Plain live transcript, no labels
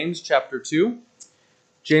James chapter 2.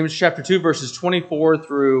 James chapter 2, verses 24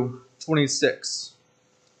 through 26.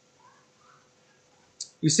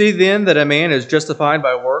 You see then that a man is justified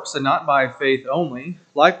by works and not by faith only.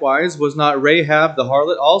 Likewise, was not Rahab the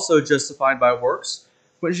harlot also justified by works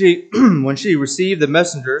when she received the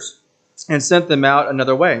messengers and sent them out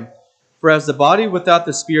another way? For as the body without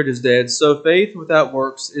the spirit is dead, so faith without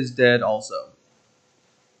works is dead also.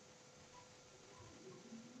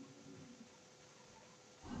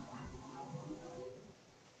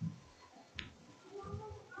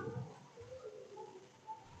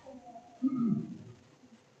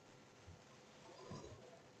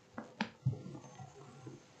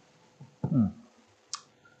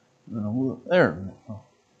 There.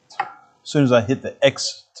 As soon as I hit the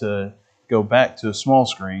X to go back to a small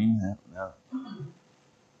screen,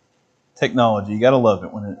 technology, you got to love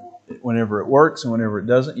it whenever it works, and whenever it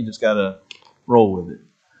doesn't, you just got to roll with it.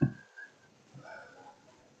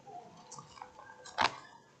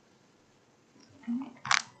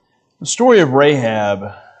 The story of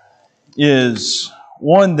Rahab is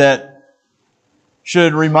one that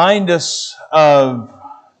should remind us of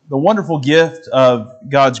the wonderful gift of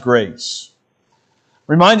God's grace.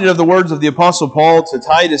 Reminded of the words of the Apostle Paul to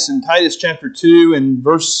Titus in Titus chapter 2 and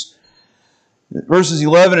verses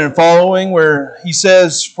 11 and following, where he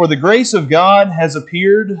says, "For the grace of God has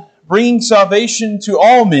appeared, bringing salvation to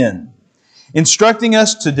all men, instructing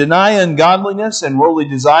us to deny ungodliness and worldly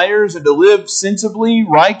desires, and to live sensibly,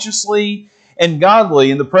 righteously, and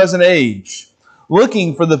godly in the present age,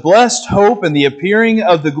 looking for the blessed hope and the appearing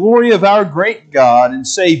of the glory of our great God and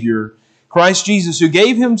Savior, Christ Jesus, who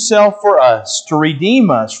gave Himself for us to redeem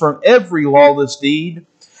us from every lawless deed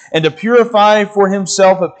and to purify for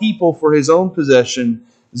Himself a people for His own possession,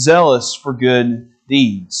 zealous for good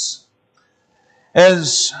deeds."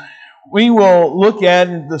 As we will look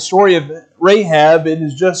at the story of Rahab, it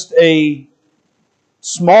is just a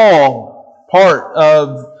small part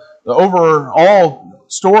of the overall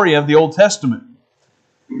story of the Old Testament.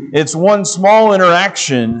 It's one small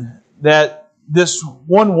interaction that this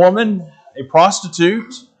one woman, a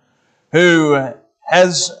prostitute, who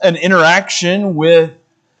has an interaction with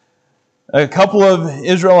a couple of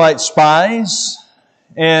Israelite spies,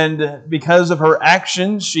 and because of her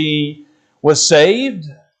actions, she was saved,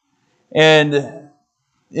 and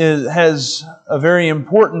it has a very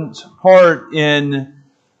important part in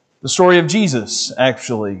the story of Jesus,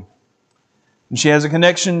 actually. And she has a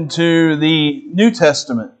connection to the New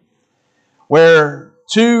Testament, where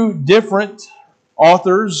two different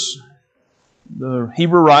authors, the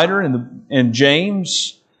Hebrew writer and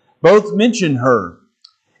James, both mention her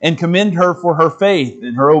and commend her for her faith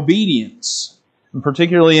and her obedience. And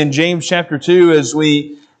particularly in James chapter 2, as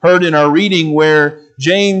we heard in our reading, where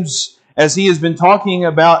James, as he has been talking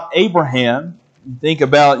about Abraham, think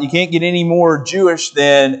about, you can't get any more Jewish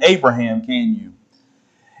than Abraham, can you?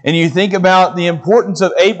 And you think about the importance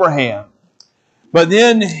of Abraham. But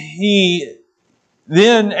then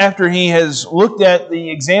after he has looked at the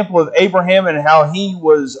example of Abraham and how he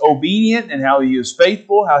was obedient and how he was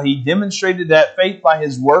faithful, how he demonstrated that faith by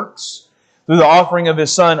his works through the offering of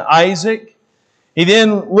his son Isaac, he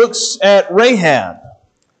then looks at Rahab,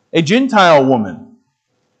 a Gentile woman,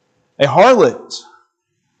 a harlot,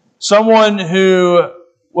 someone who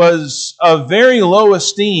was of very low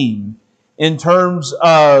esteem in terms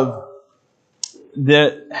of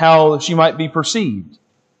how she might be perceived.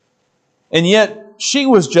 And yet she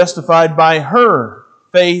was justified by her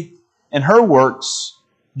faith and her works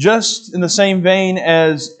just in the same vein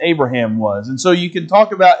as Abraham was. And so you can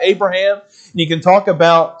talk about Abraham and you can talk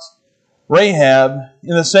about Rahab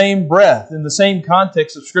in the same breath, in the same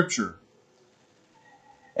context of Scripture.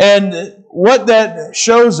 And what that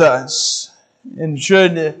shows us and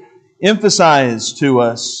should emphasize to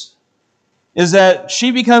us is that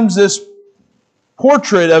she becomes this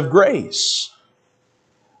portrait of grace,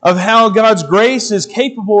 of how God's grace is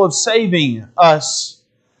capable of saving us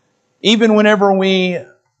even whenever we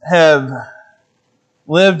have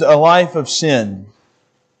lived a life of sin.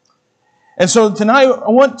 And so tonight I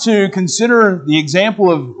want to consider the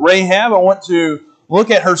example of Rahab. I want to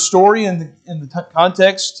look at her story in the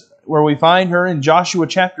context where we find her in Joshua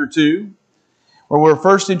chapter 2, where we're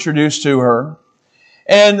first introduced to her,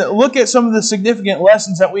 and look at some of the significant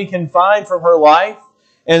lessons that we can find from her life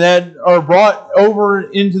and that are brought over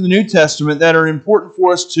into the New Testament that are important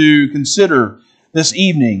for us to consider this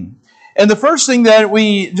evening. And the first thing that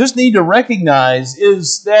we just need to recognize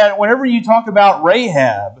is that whenever you talk about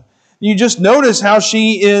Rahab, you just notice how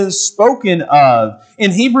she is spoken of.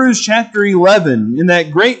 In Hebrews chapter 11, in that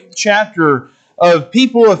great chapter of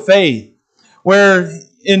people of faith, where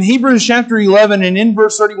in Hebrews chapter 11 and in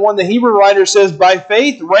verse 31, the Hebrew writer says, "By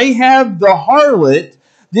faith Rahab the harlot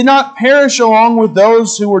did not perish along with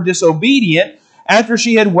those who were disobedient after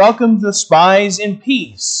she had welcomed the spies in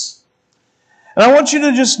peace." And I want you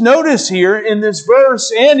to just notice here in this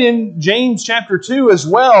verse and in James chapter 2 as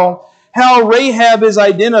well, how Rahab is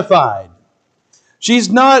identified. She's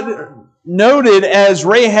not noted as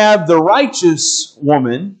Rahab the righteous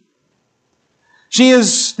woman. She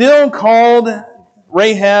is still called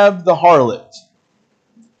Rahab the harlot.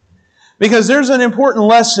 Because there's an important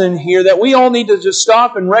lesson here that we all need to just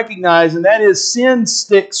stop and recognize, and that is sin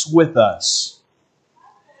sticks with us.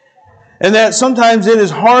 And that sometimes it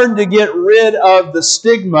is hard to get rid of the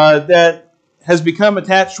stigma that has become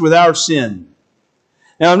attached with our sin.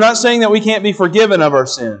 Now, I'm not saying that we can't be forgiven of our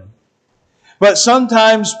sin. But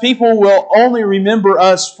sometimes people will only remember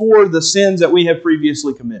us for the sins that we have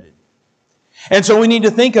previously committed. And so we need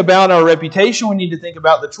to think about our reputation. We need to think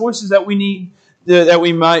about the choices that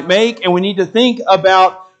we might make. And we need to think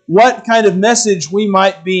about what kind of message we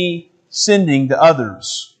might be sending to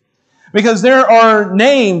others. Because there are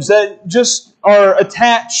names that just are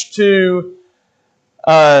attached to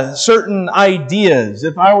certain ideas.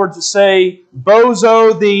 If I were to say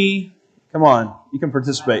Bozo the... Come on, you can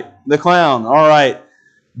participate. The clown, all right.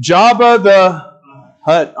 Jabba the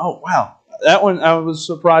Hutt. Oh, wow. That one I was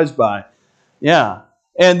surprised by. Yeah.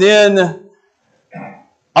 And then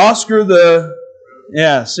Oscar the...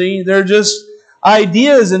 Yeah, see, they're just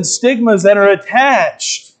ideas and stigmas that are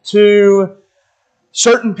attached to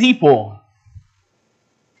certain people.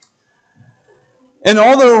 And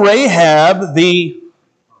although Rahab, the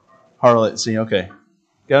harlot, see, okay.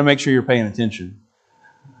 Got to make sure you're paying attention.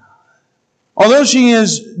 Although she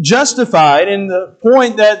is justified, and the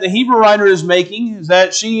point that the Hebrew writer is making is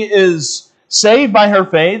that she is saved by her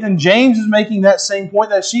faith, and James is making that same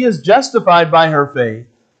point, that she is justified by her faith.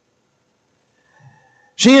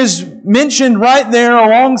 She is mentioned right there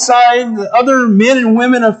alongside the other men and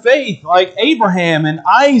women of faith, like Abraham and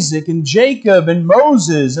Isaac and Jacob and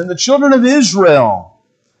Moses and the children of Israel.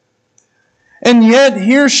 And yet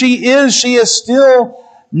here she is still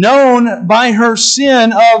known by her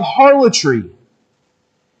sin of harlotry.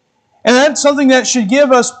 And that's something that should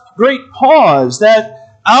give us great pause,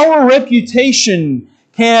 that our reputation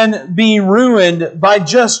can be ruined by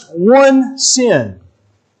just one sin,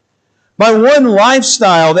 by one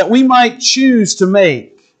lifestyle that we might choose to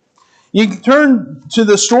make. You can turn to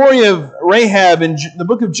the story of Rahab in the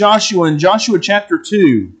book of Joshua, in Joshua chapter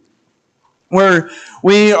 2, where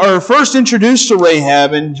we are first introduced to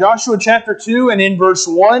Rahab in Joshua chapter 2 and in verse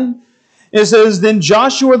 1. It says, "Then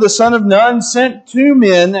Joshua the son of Nun sent 2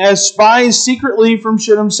 men as spies secretly from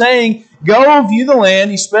Shittim, saying, 'Go view the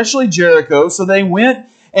land, especially Jericho.' So they went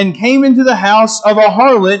and came into the house of a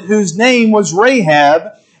harlot whose name was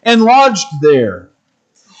Rahab, and lodged there."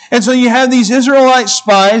 And so you have these Israelite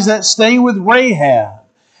spies that stay with Rahab.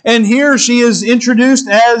 And here she is introduced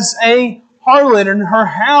as a harlot, and her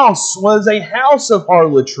house was a house of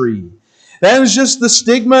harlotry. That is just the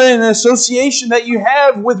stigma and association that you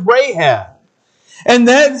have with Rahab. And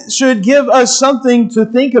that should give us something to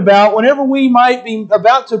think about whenever we might be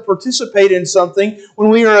about to participate in something, when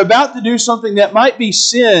we are about to do something that might be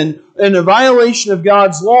sin and a violation of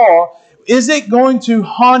God's law. Is it going to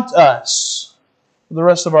haunt us for the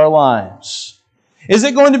rest of our lives? Is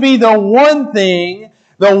it going to be the one thing,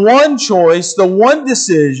 the one choice, the one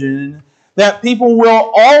decision that people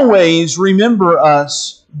will always remember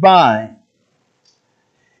us by?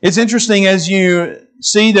 It's interesting as you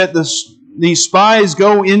see that these spies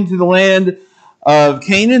go into the land of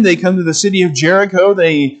Canaan. They come to the city of Jericho.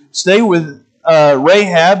 They stay with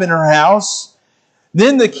Rahab in her house.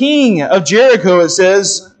 Then the king of Jericho, it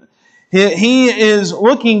says, he is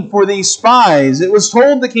looking for these spies. It was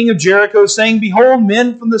told the king of Jericho, saying, "Behold,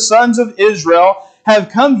 men from the sons of Israel have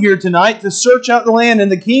come here tonight to search out the land."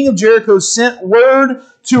 And the king of Jericho sent word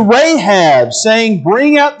to Rahab, saying,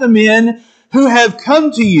 "Bring out the men who have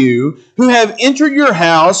come to you, who have entered your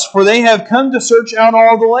house, for they have come to search out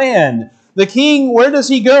all the land." The king, where does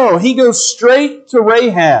he go? He goes straight to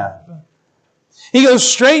Rahab. He goes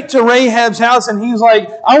straight to Rahab's house, and he's like,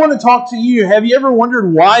 "I want to talk to you." Have you ever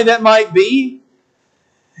wondered why that might be?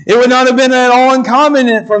 It would not have been at all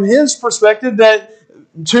uncommon from his perspective that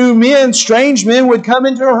 2 men, strange men, would come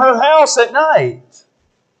into her house at night.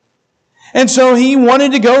 And so he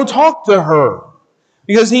wanted to go talk to her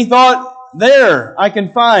because he thought, there, I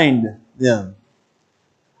can find them.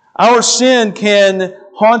 Our sin can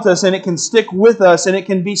haunt us, and it can stick with us, and it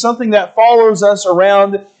can be something that follows us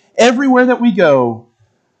around everywhere that we go.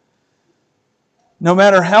 No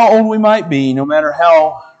matter how old we might be, no matter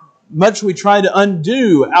how much we try to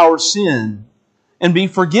undo our sin and be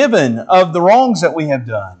forgiven of the wrongs that we have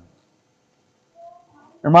done.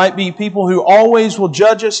 There might be people who always will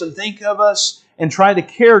judge us and think of us and try to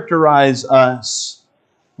characterize us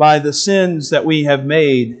by the sins that we have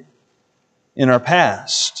made in our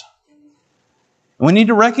past. And we need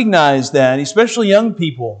to recognize that, especially young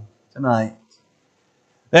people tonight,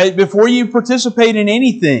 that before you participate in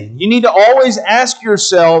anything, you need to always ask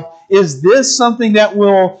yourself, is this something that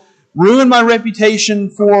will ruin my reputation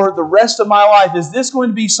for the rest of my life? Is this going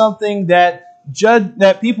to be something that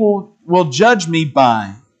people will judge me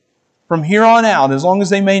by from here on out, as long as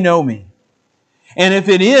they may know me? And if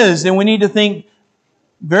it is, then we need to think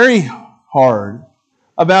very hard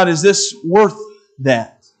about, is this worth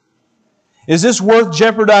that? Is this worth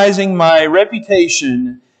jeopardizing my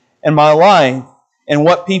reputation and my life and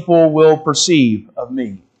what people will perceive of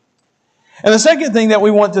me? And the second thing that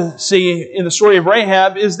we want to see in the story of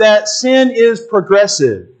Rahab is that sin is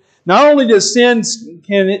progressive. Not only does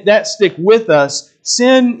can that stick with us,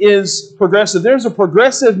 sin is progressive. There's a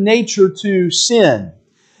progressive nature to sin.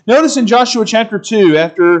 Notice in Joshua chapter 2,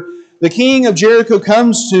 after the king of Jericho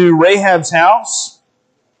comes to Rahab's house,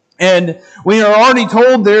 and we are already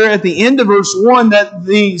told there at the end of verse 1 that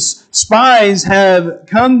these spies have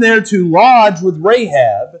come there to lodge with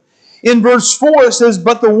Rahab. In verse 4 it says,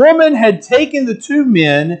 "But the woman had taken the two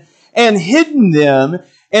men and hidden them,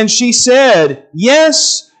 and she said,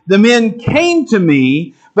 'Yes, the men came to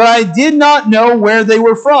me, but I did not know where they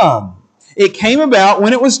were from. It came about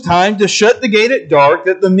when it was time to shut the gate at dark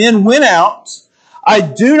that the men went out. I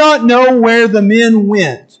do not know where the men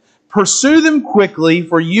went. Pursue them quickly,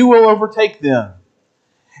 for you will overtake them.'"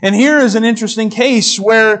 And here is an interesting case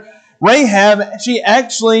where Rahab, she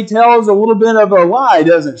actually tells a little bit of a lie,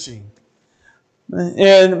 doesn't she?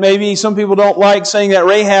 And maybe some people don't like saying that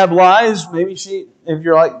Rahab lies. Maybe if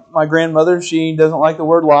you're like my grandmother, she doesn't like the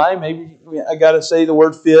word lie. Maybe I got to say the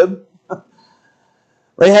word fib.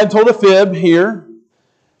 Rahab told a fib here.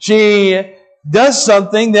 She does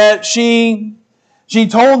something that she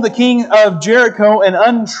told the king of Jericho an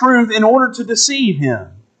untruth in order to deceive him.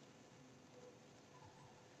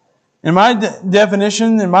 In my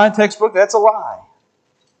definition, in my textbook, that's a lie.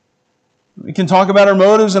 We can talk about our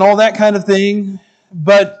motives and all that kind of thing,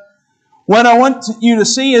 but what I want you to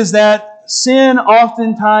see is that sin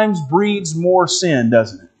oftentimes breeds more sin,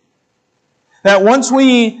 doesn't it? That once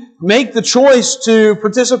we make the choice to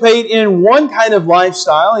participate in one kind of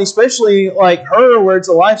lifestyle, especially like her, where it's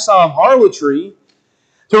a lifestyle of harlotry,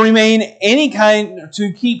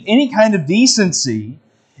 to keep any kind of decency,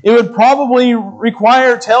 it would probably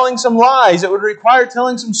require telling some lies. It would require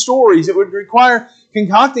telling some stories. It would require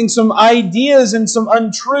concocting some ideas and some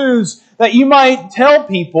untruths that you might tell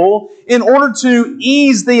people in order to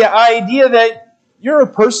ease the idea that you're a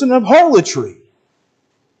person of harlotry.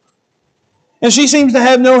 And she seems to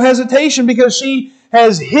have no hesitation because she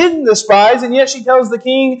has hidden the spies, and yet she tells the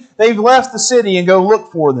king they've left the city and go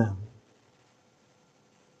look for them.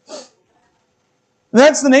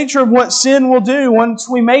 That's the nature of what sin will do. Once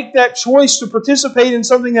we make that choice to participate in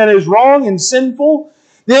something that is wrong and sinful,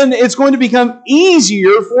 then it's going to become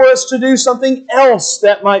easier for us to do something else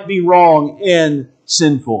that might be wrong and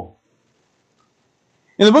sinful.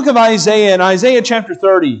 In the book of Isaiah, in Isaiah chapter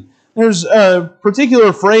 30, there's a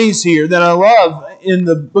particular phrase here that I love in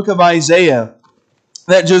the book of Isaiah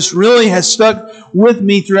that just really has stuck with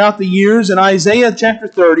me throughout the years. In Isaiah chapter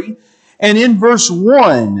 30, and in verse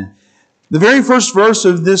 1, the very first verse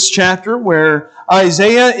of this chapter, where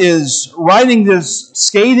Isaiah is writing this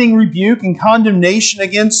scathing rebuke and condemnation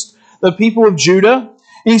against the people of Judah.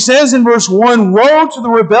 And he says in verse 1, "Woe to the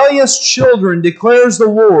rebellious children, declares the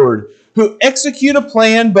Lord, who execute a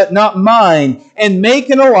plan but not mine, and make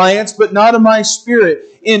an alliance but not of my spirit,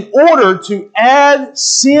 in order to add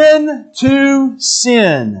sin to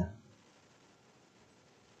sin."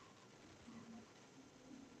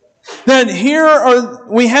 That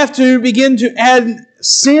we have to begin to add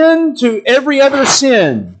sin to every other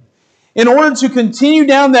sin. In order to continue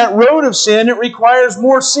down that road of sin, it requires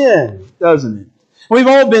more sin, doesn't it? We've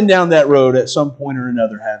all been down that road at some point or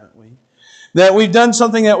another, haven't we? That we've done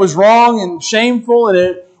something that was wrong and shameful, and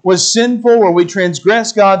it was sinful, where we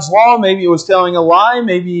transgressed God's law. Maybe it was telling a lie.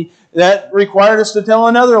 Maybe that required us to tell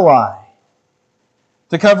another lie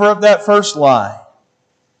to cover up that first lie.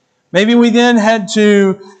 Maybe we then had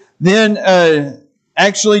to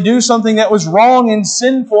actually do something that was wrong and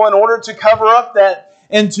sinful in order to cover up that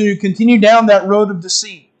and to continue down that road of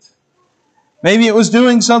deceit. Maybe it was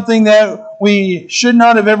doing something that we should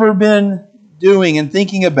not have ever been doing and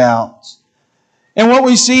thinking about. And what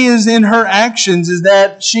we see is in her actions is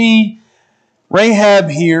that she Rahab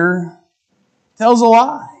here tells a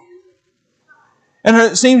lie. And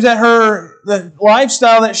it seems that the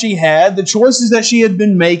lifestyle that she had, the choices that she had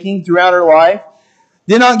been making throughout her life,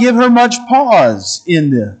 did not give her much pause in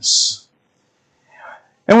this.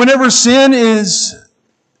 And whenever sin is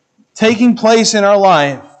taking place in our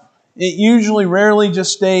life, it usually rarely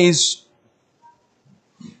just stays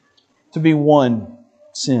to be one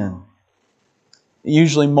sin. It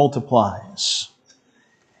usually multiplies.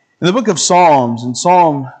 In the book of Psalms, in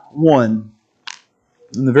Psalm 1,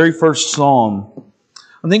 in the very first Psalm,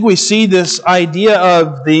 I think we see this idea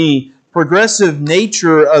of the progressive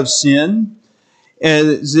nature of sin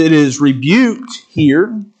as it is rebuked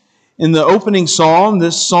here. In the opening Psalm,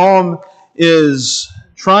 this Psalm is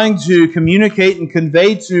trying to communicate and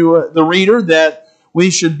convey to the reader that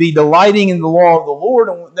we should be delighting in the law of the Lord,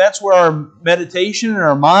 and that's where our meditation and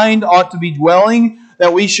our mind ought to be dwelling,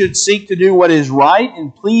 that we should seek to do what is right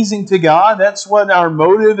and pleasing to God. That's what our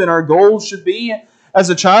motive and our goal should be as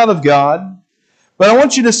a child of God. But I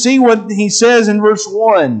want you to see what he says in verse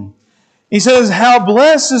 1. He says, "How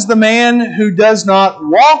blessed is the man who does not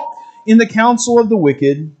walk in the counsel of the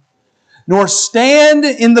wicked, nor stand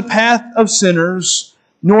in the path of sinners,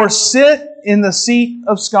 nor sit in the seat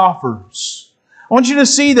of scoffers." I want you to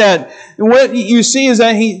see that. What you see is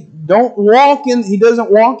that he doesn't walk in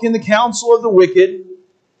the counsel of the wicked,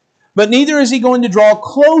 but neither is he going to draw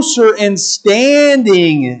closer and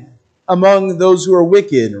standing among those who are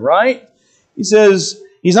wicked, right? He says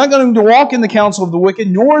he's not going to walk in the counsel of the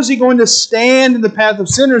wicked, nor is he going to stand in the path of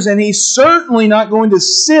sinners, and he's certainly not going to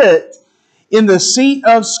sit in the seat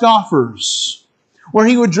of scoffers, where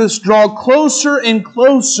he would just draw closer and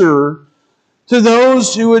closer to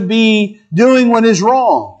those who would be doing what is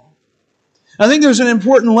wrong. I think there's an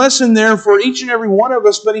important lesson there for each and every one of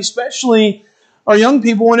us, but especially our young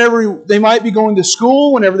people, whenever they might be going to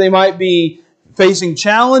school, whenever they might be facing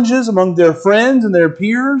challenges among their friends and their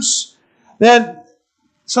peers, that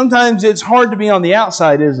sometimes it's hard to be on the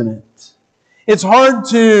outside, isn't it? It's hard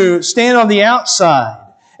to stand on the outside.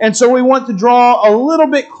 And so we want to draw a little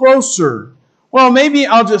bit closer. Well, maybe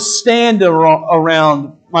I'll just stand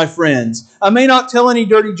around my friends. I may not tell any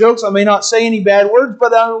dirty jokes. I may not say any bad words,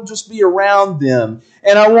 but I'll just be around them.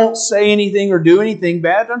 And I won't say anything or do anything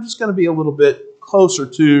bad. I'm just going to be a little bit closer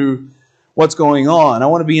to what's going on. I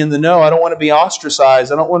want to be in the know. I don't want to be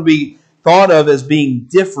ostracized. I don't want to be thought of as being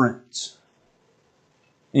different.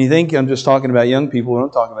 And you think I'm just talking about young people. I'm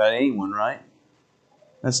talking about anyone, right?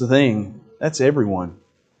 That's the thing. That's everyone.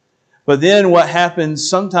 But then what happens,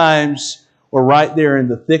 sometimes we're right there in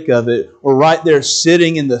the thick of it. We're right there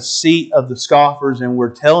sitting in the seat of the scoffers, and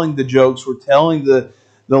we're telling the jokes. We're telling the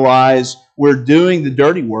lies. We're doing the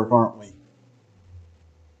dirty work, aren't we?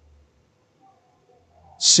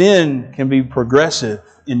 Sin can be progressive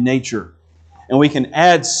in nature. And we can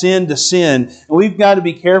add sin to sin. And we've got to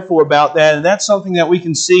be careful about that. And that's something that we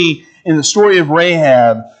can see in the story of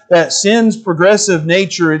Rahab. That sin's progressive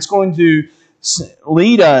nature, it's going to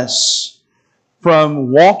lead us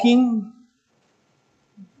from walking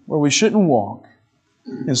where we shouldn't walk,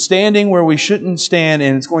 and standing where we shouldn't stand,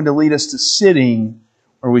 and it's going to lead us to sitting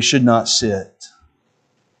where we should not sit.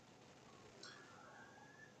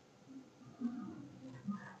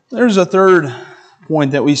 There's a third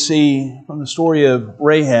point that we see from the story of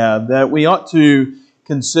Rahab that we ought to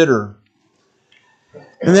consider.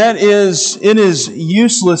 And that is, it is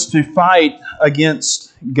useless to fight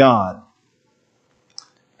against God.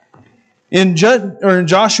 In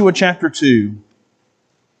Joshua chapter 2,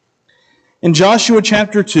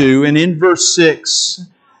 and in verse 6,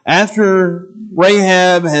 after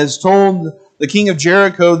Rahab has told the king of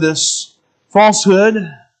Jericho this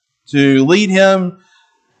falsehood to lead him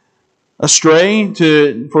astray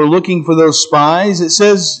for looking for those spies, it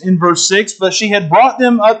says in verse 6, "But she had brought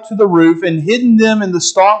them up to the roof and hidden them in the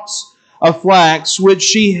stalks of flax, which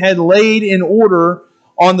she had laid in order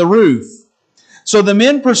on the roof. So the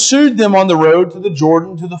men pursued them on the road to the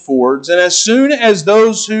Jordan to the fords, and as soon as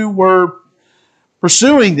those who were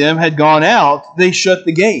pursuing them had gone out, they shut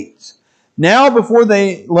the gates. Now before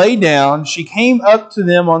they lay down, she came up to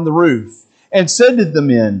them on the roof and said to the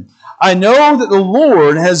men, 'I know that the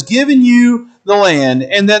Lord has given you the land,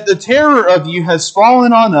 and that the terror of you has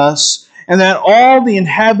fallen on us, and that all the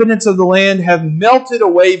inhabitants of the land have melted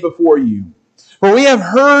away before you. For we have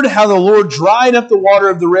heard how the Lord dried up the water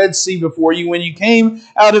of the Red Sea before you when you came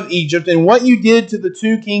out of Egypt, and what you did to the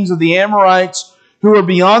 2 kings of the Amorites who were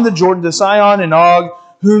beyond the Jordan, to Sihon and Og,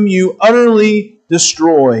 whom you utterly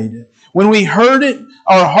destroyed. When we heard it,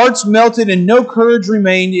 our hearts melted, and no courage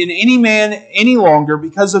remained in any man any longer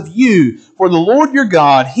because of you. For the Lord your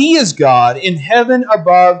God, He is God in heaven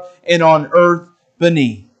above and on earth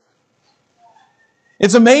beneath.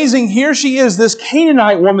 It's amazing. Here she is, this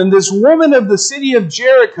Canaanite woman, this woman of the city of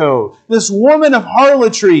Jericho, this woman of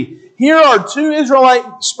harlotry. Here are two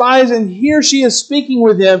Israelite spies, and here she is speaking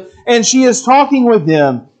with them, and she is talking with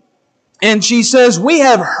them. And she says, we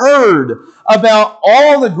have heard about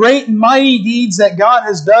all the great and mighty deeds that God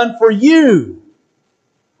has done for you.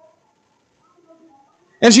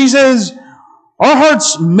 And she says, our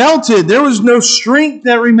hearts melted. There was no strength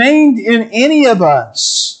that remained in any of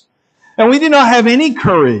us. And we did not have any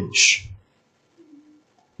courage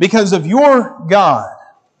because of your God,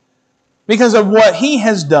 because of what He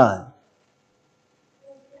has done.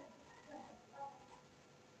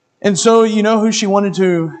 And so, you know who she wanted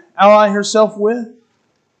to ally herself with?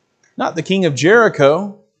 Not the king of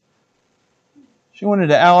Jericho. She wanted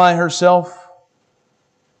to ally herself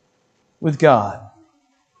with God,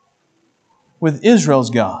 with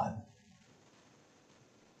Israel's God,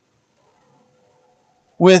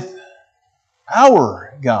 with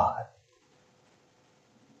our God.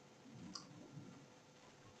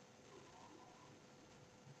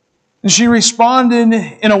 And she responded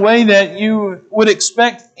in a way that you would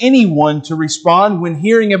expect anyone to respond when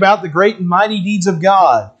hearing about the great and mighty deeds of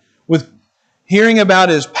God, with hearing about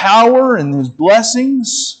His power and His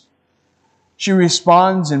blessings. She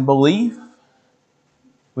responds in belief,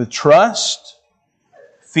 with trust,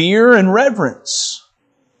 fear, and reverence.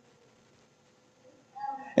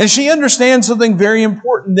 And she understands something very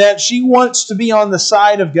important, that she wants to be on the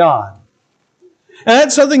side of God. And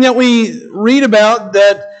that's something that we read about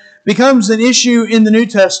that becomes an issue in the New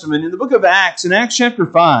Testament, in the book of Acts, in Acts chapter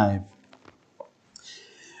 5.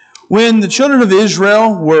 When the children of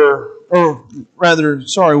Israel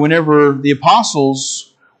whenever the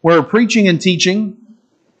apostles were preaching and teaching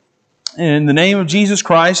in the name of Jesus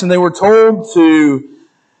Christ, and they were told to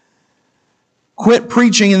quit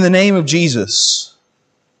preaching in the name of Jesus.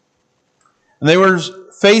 And they were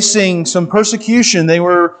facing some persecution. They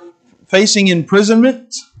were facing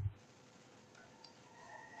imprisonment.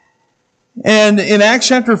 And in Acts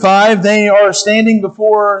chapter 5, they are standing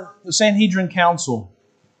before the Sanhedrin Council.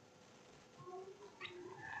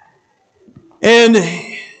 And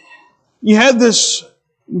you have this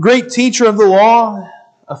great teacher of the law,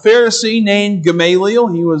 a Pharisee named Gamaliel.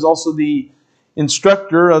 He was also the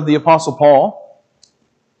instructor of the Apostle Paul.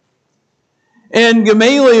 And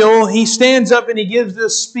Gamaliel, he stands up and he gives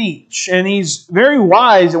this speech. And he's very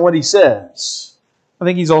wise in what he says. I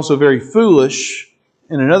think he's also very foolish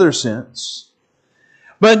in another sense.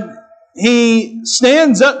 But he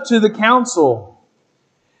stands up to the council.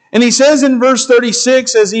 And he says in verse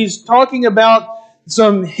 36, as he's talking about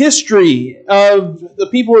some history of the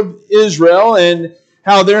people of Israel and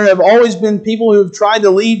how there have always been people who have tried to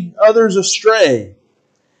lead others astray.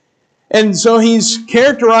 And so he's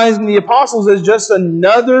characterizing the apostles as just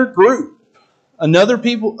another group.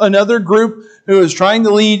 Another group who is trying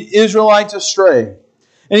to lead Israelites astray.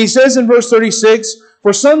 And he says in verse 36,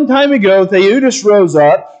 for some time ago Theudas rose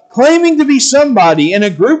up, claiming to be somebody, and a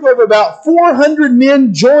group of about 400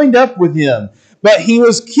 men joined up with him. But he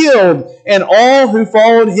was killed, and all who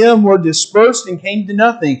followed him were dispersed and came to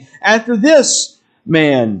nothing. After this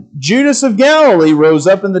man, Judas of Galilee, rose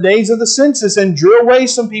up in the days of the census and drew away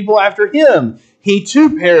some people after him. He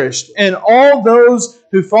too perished, and all those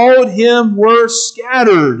who followed him were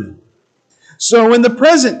scattered. So in the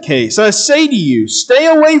present case, I say to you, stay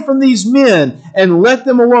away from these men and let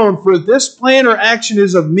them alone. For if this plan or action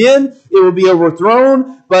is of men, it will be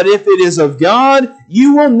overthrown. But if it is of God,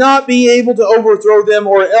 you will not be able to overthrow them,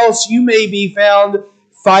 or else you may be found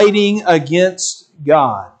fighting against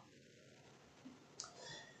God.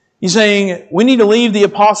 He's saying we need to leave the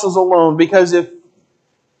apostles alone, because if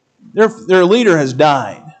their leader has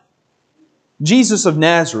died, Jesus of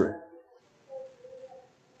Nazareth,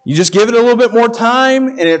 you just give it a little bit more time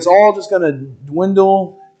and it's all just going to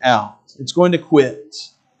dwindle out. It's going to quit.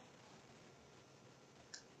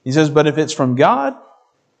 He says, but if it's from God,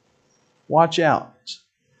 watch out,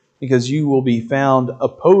 because you will be found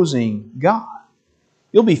opposing God.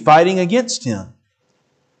 You'll be fighting against Him.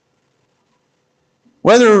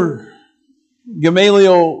 Whether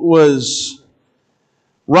Gamaliel was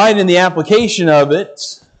right in the application of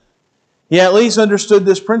it, he at least understood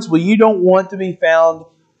this principle. You don't want to be found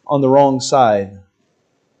on the wrong side.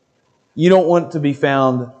 You don't want to be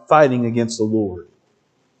found fighting against the Lord.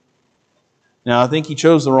 Now, I think he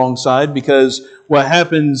chose the wrong side, because what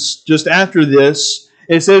happens just after this,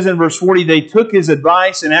 it says in verse 40, they took his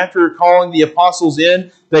advice, and after calling the apostles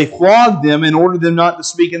in, they flogged them and ordered them not to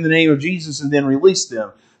speak in the name of Jesus, and then released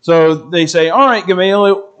them. So they say, all right,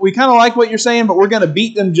 Gamaliel, we kind of like what you're saying, but we're going to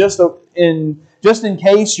beat them just in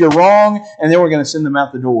case you're wrong, and then we're going to send them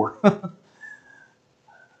out the door.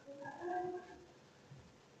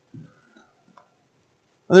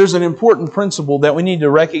 There's an important principle that we need to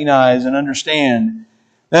recognize and understand,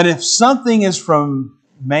 that if something is from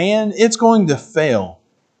man, it's going to fail.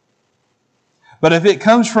 But if it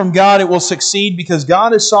comes from God, it will succeed, because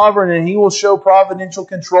God is sovereign and He will show providential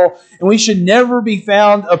control. And we should never be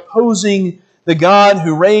found opposing the God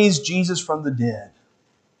who raised Jesus from the dead.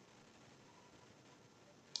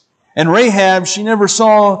 And Rahab, she never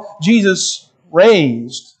saw Jesus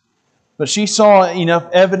raised, but she saw enough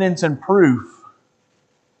evidence and proof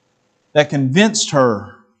that convinced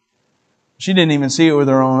her. She didn't even see it with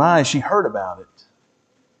her own eyes. She heard about it.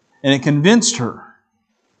 And it convinced her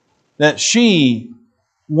that she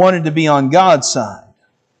wanted to be on God's side.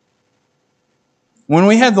 When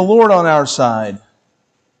we have the Lord on our side,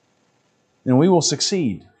 then we will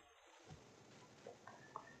succeed.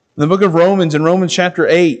 In the book of Romans, in Romans chapter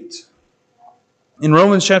 8, and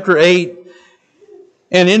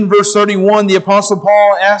in verse 31, the Apostle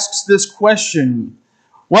Paul asks this question: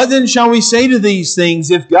 what then shall we say to these things?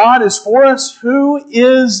 If God is for us, who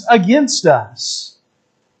is against us?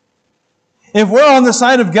 If we're on the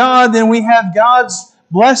side of God, then we have God's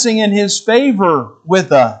blessing and His favor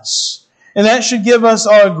with us. And that should give us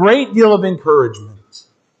a great deal of encouragement.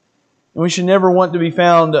 And we should never want to be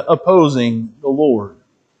found opposing the Lord.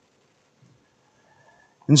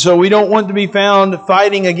 And so we don't want to be found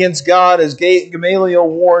fighting against God, as Gamaliel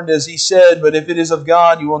warned, as he said, but if it is of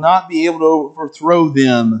God, you will not be able to overthrow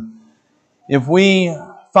them. If we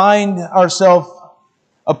find ourselves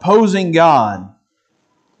opposing God,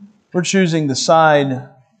 we're choosing the side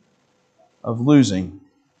of losing,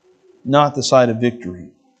 not the side of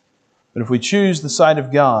victory. But if we choose the side of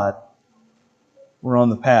God, we're on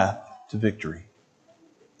the path to victory.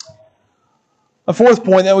 A fourth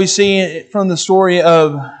point that we see from the story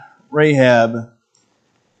of Rahab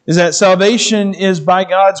is that salvation is by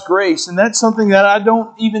God's grace. And that's something that I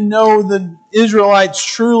don't even know the Israelites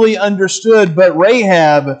truly understood. But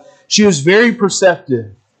Rahab, she was very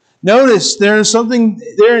perceptive. Notice there's something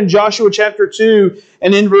there in Joshua chapter 2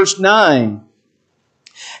 and in verse 9.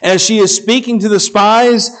 As she is speaking to the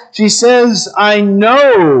spies, she says, I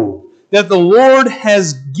know that the Lord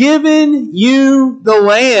has given you the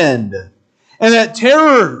land, and that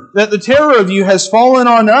the terror of you has fallen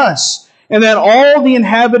on us, and that all the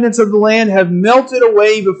inhabitants of the land have melted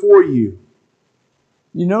away before you.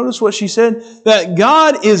 You notice what she said? That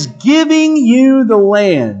God is giving you the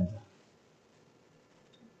land.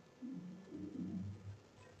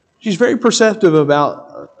 She's very perceptive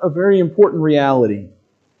about a very important reality.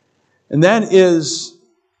 And that is,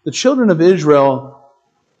 the children of Israel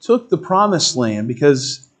took the promised land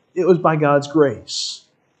because it was by God's grace.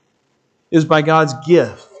 It was by God's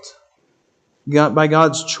gift. By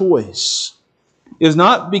God's choice. It was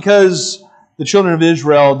not because the children of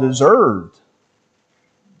Israel deserved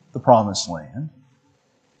the promised land.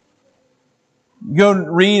 You go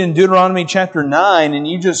read in Deuteronomy chapter 9 and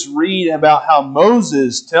you just read about how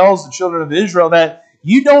Moses tells the children of Israel that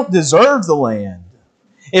you don't deserve the land.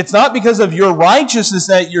 It's not because of your righteousness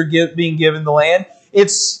that you're being given the land.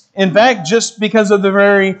 It's, in fact, just because of the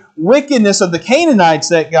very wickedness of the Canaanites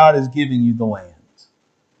that God is giving you the land.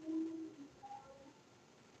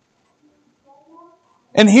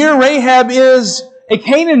 And here Rahab is a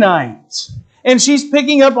Canaanite. And she's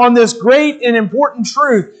picking up on this great and important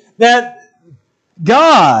truth that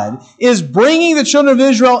God is bringing the children of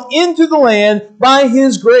Israel into the land by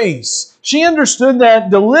His grace. She understood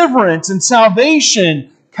that deliverance and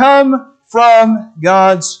salvation come from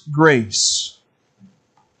God's grace.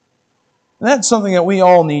 And that's something that we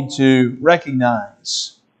all need to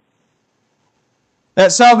recognize.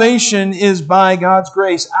 That salvation is by God's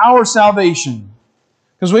grace, our salvation.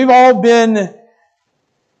 Because we've all been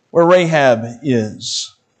where Rahab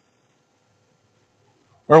is.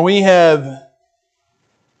 Where we have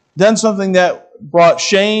done something that brought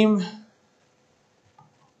shame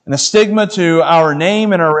and a stigma to our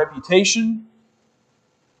name and our reputation.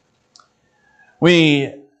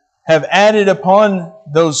 We have added upon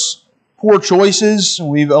those poor choices.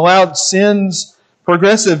 We've allowed sin's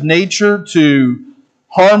progressive nature to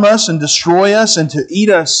harm us and destroy us and to eat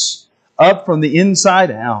us up from the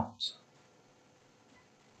inside out.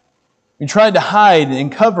 We tried to hide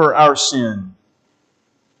and cover our sin.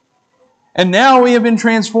 And now we have been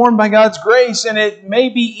transformed by God's grace, and it may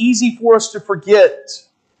be easy for us to forget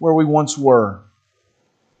where we once were.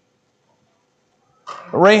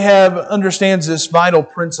 Rahab understands this vital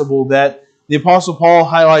principle that the Apostle Paul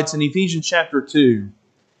highlights in Ephesians chapter 2.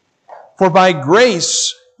 For by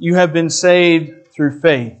grace you have been saved through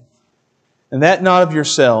faith, and that not of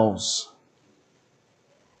yourselves.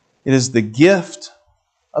 It is the gift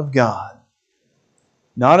of God,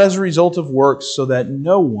 not as a result of works, so that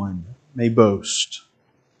no one may boast.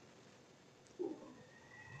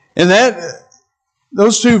 And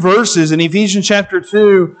those two verses in Ephesians chapter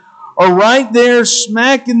 2 are right there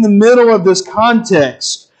smack in the middle of this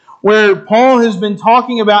context where Paul has been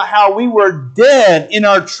talking about how we were dead in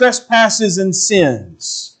our trespasses and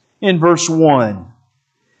sins in verse 1.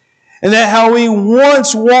 And that how we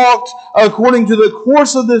once walked according to the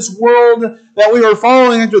course of this world, that we were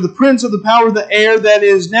following after the prince of the power of the air that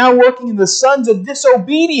is now working in the sons of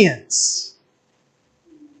disobedience.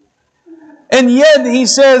 And yet he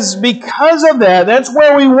says, because of that, that's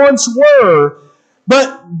where we once were.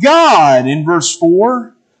 But God, in verse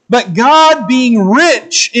 4, but God being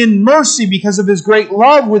rich in mercy because of His great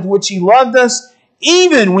love with which He loved us,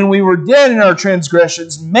 even when we were dead in our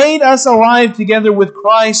transgressions, made us alive together with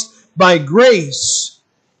Christ. By grace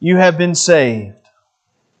you have been saved.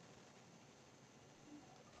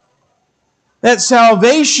 That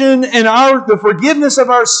salvation and the forgiveness of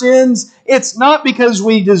our sins, it's not because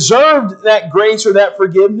we deserved that grace or that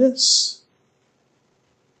forgiveness.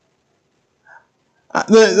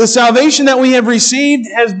 The salvation that we have received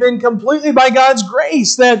has been completely by God's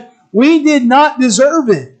grace, that we did not deserve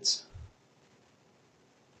it.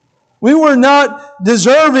 We were not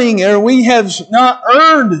deserving, or we have not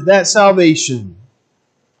earned that salvation.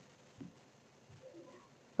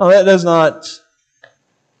 Now, that does not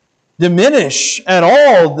diminish at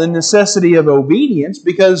all the necessity of obedience,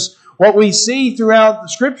 because what we see throughout the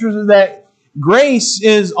Scriptures is that grace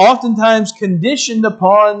is oftentimes conditioned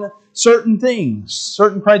upon certain things,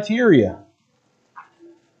 certain criteria.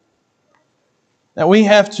 That we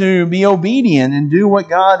have to be obedient and do what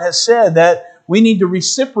God has said, that we need to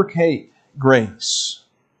reciprocate grace.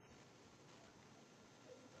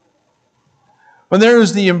 But there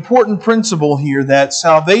is the important principle here that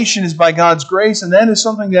salvation is by God's grace, and that is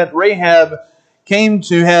something that Rahab came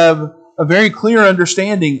to have a very clear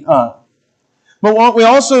understanding of. But what we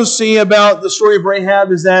also see about the story of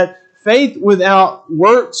Rahab is that faith without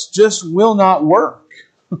works just will not work.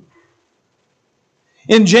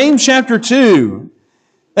 In James chapter 2,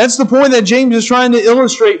 that's the point that James is trying to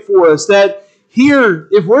illustrate for us, that here,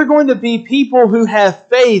 if we're going to be people who have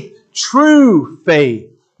faith, true faith,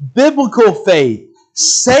 biblical faith,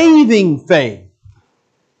 saving faith,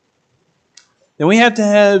 then we have to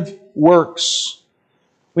have works.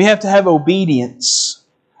 We have to have obedience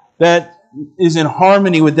that is in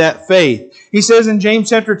harmony with that faith. He says in James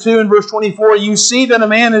chapter 2 and verse 24, you see that a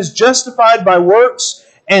man is justified by works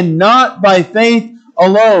and not by faith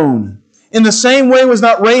alone. In the same way was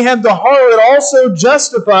not Rahab the harlot also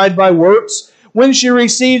justified by works when she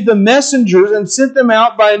received the messengers and sent them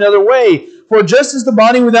out by another way? For just as the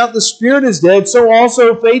body without the spirit is dead, so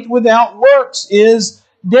also faith without works is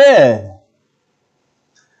dead.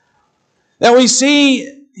 Now we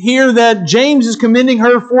see here that James is commending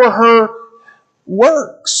her for her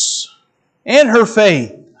works and her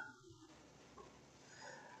faith.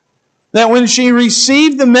 That when she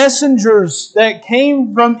received the messengers that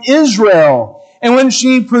came from Israel, and when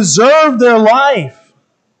she preserved their life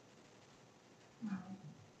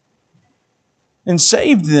and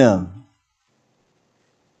saved them,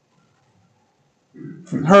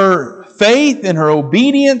 her faith and her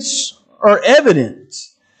obedience are evident.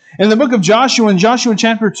 In the book of Joshua, in Joshua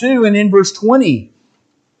chapter 2 and in verse 20,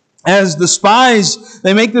 as the spies,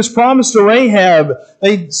 they make this promise to Rahab.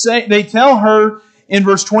 They tell her in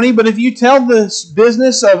verse 20, but if you tell this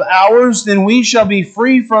business of ours, then we shall be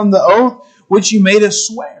free from the oath which you made us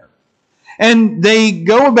swear. And they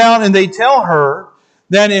go about and they tell her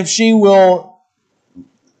that if she will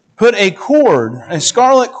put a cord, a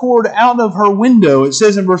scarlet cord out of her window, it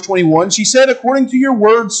says in verse 21, she said, according to your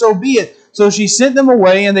word, so be it. So she sent them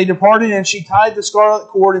away, and they departed, and she tied the scarlet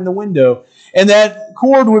cord in the window. And that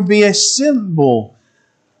cord would be a symbol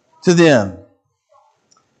to them.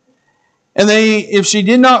 And if she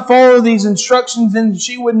did not follow these instructions, then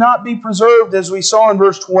she would not be preserved, as we saw in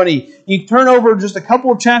verse 20. You turn over just a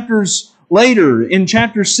couple of chapters later, in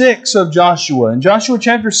chapter 6 of Joshua. In Joshua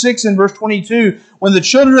chapter 6 and verse 22, when the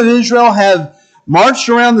children of Israel have marched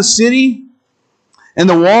around the city, and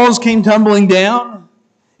the walls came tumbling down,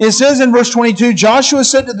 it says in verse 22, Joshua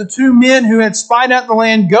said to the two men who had spied out the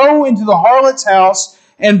land, go into the harlot's house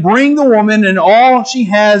and bring the woman and all she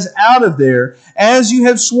has out of there, as you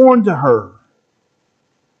have sworn to her.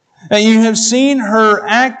 And you have seen her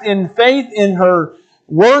act in faith in her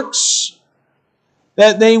works,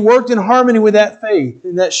 that they worked in harmony with that faith,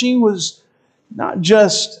 and that she was not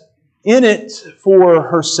just in it for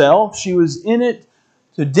herself. She was in it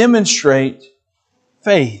to demonstrate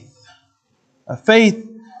faith. A faith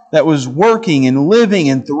that was working and living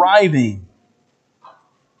and thriving.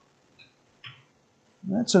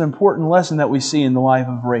 That's an important lesson that we see in the life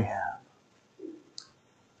of Rahab.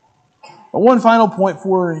 But one final point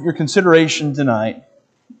for your consideration tonight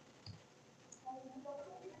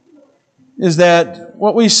is that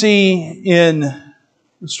what we see in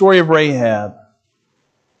the story of Rahab,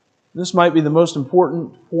 this might be the most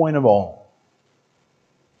important point of all,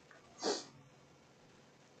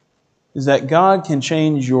 is that God can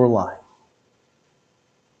change your life.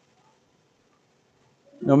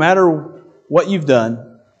 No matter what you've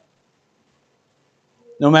done,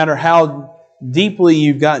 no matter how deeply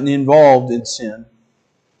you've gotten involved in sin,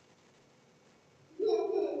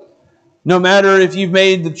 no matter if you've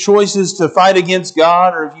made the choices to fight against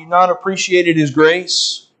God or if you've not appreciated His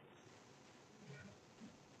grace,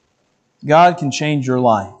 God can change your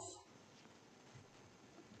life.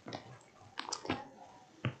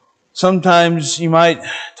 Sometimes you might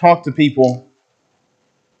talk to people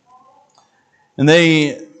and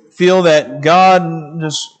they feel that God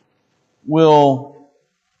just will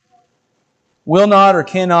not or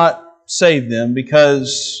cannot save them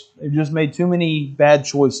because they've just made too many bad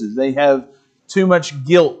choices. They have too much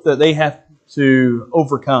guilt that they have to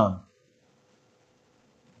overcome.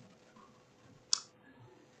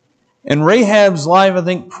 And Rahab's life, I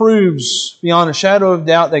think, proves beyond a shadow of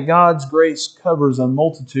doubt that God's grace covers a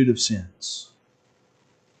multitude of sins.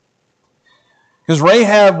 Because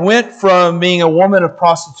Rahab went from being a woman of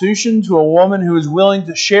prostitution to a woman who is willing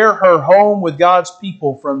to share her home with God's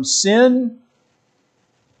people, from sin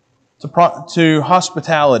to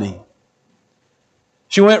hospitality.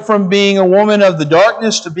 She went from being a woman of the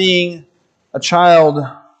darkness to being a child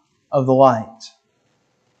of the light.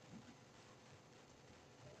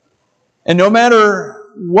 And no matter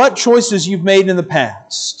what choices you've made in the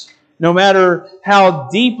past, no matter how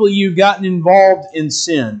deeply you've gotten involved in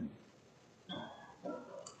sin,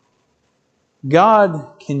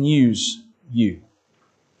 God can use you.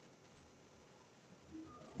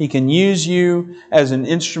 He can use you as an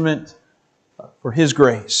instrument for His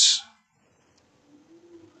grace.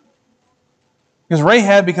 Because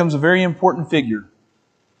Rahab becomes a very important figure.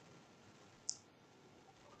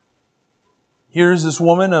 Here's this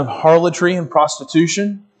woman of harlotry and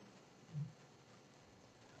prostitution.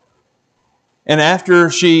 And after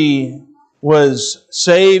she was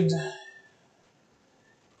saved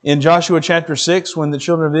in Joshua chapter 6, when the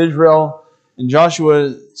children of Israel and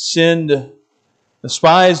Joshua sent the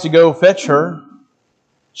spies to go fetch her,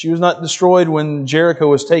 she was not destroyed when Jericho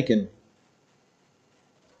was taken.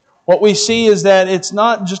 What we see is that it's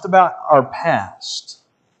not just about our past.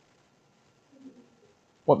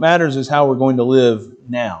 What matters is how we're going to live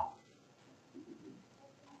now.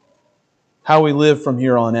 How we live from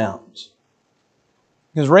here on out.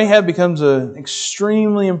 Because Rahab becomes an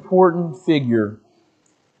extremely important figure.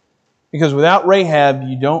 Because without Rahab,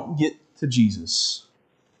 you don't get to Jesus.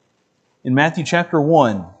 In Matthew chapter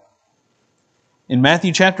 1,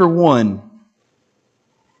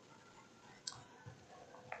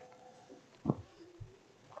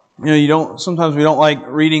 sometimes we don't like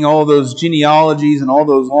reading all those genealogies and all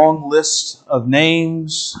those long lists of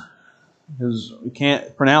names because we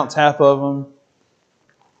can't pronounce half of them.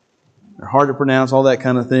 They're hard to pronounce, all that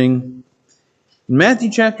kind of thing. In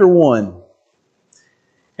Matthew chapter 1,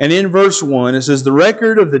 and in verse 1, it says, "The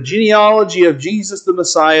record of the genealogy of Jesus the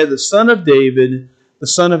Messiah, the son of David, the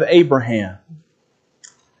son of Abraham."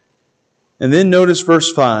 And then notice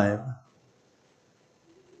verse 5.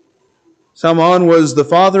 Salmon was the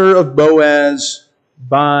father of Boaz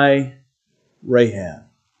by Rahab.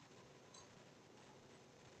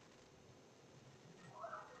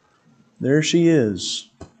 There she is,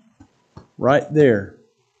 right there,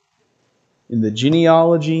 in the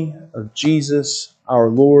genealogy of Jesus, our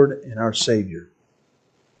Lord and our Savior.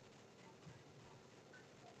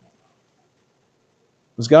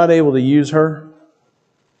 Was God able to use her?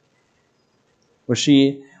 Was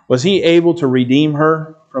He able to redeem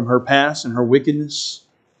her from her past and her wickedness?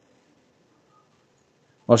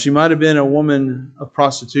 While she might have been a woman of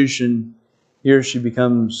prostitution, here she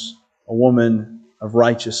becomes a woman of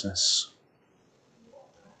righteousness,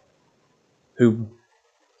 who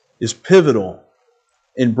is pivotal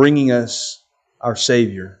in bringing us our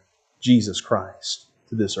Savior, Jesus Christ,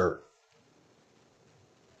 to this earth.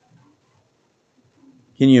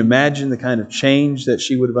 Can you imagine the kind of change that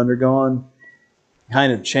she would have undergone? The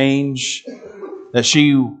kind of change that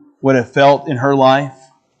she would have felt in her life?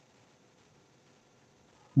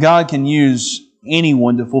 God can use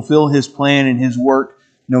anyone to fulfill His plan and His work,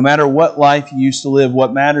 No matter what life you used to live,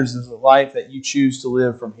 what matters is the life that you choose to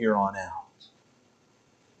live from here on out.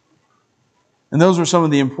 And those are some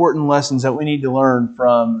of the important lessons that we need to learn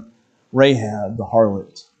from Rahab the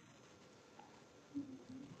harlot.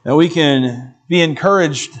 Now we can be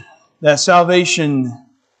encouraged that salvation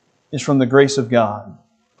is from the grace of God.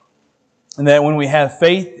 And that when we have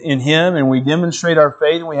faith in Him and we demonstrate our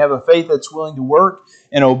faith and we have a faith that's willing to work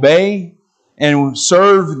and obey and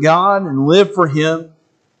serve God and live for Him,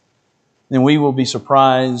 then we will be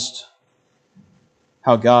surprised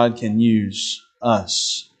how God can use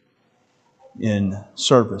us in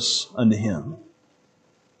service unto Him.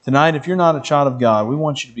 Tonight, if you're not a child of God, we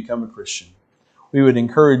want you to become a Christian. We would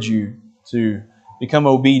encourage you to become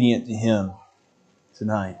obedient to Him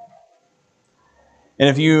tonight. And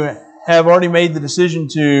if you have already made the decision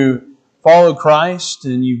to follow Christ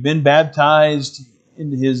and you've been baptized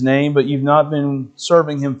into His name, but you've not been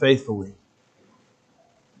serving Him faithfully,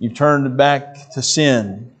 you've turned back to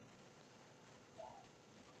sin,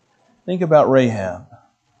 think about Rahab.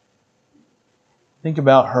 Think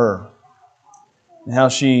about her and how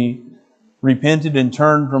she repented and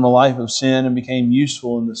turned from a life of sin and became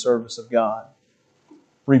useful in the service of God.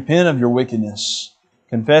 Repent of your wickedness.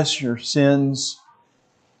 Confess your sins.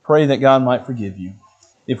 Pray that God might forgive you.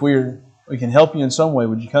 If we can help you in some way,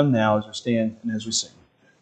 would you come now as we stand and as we sing?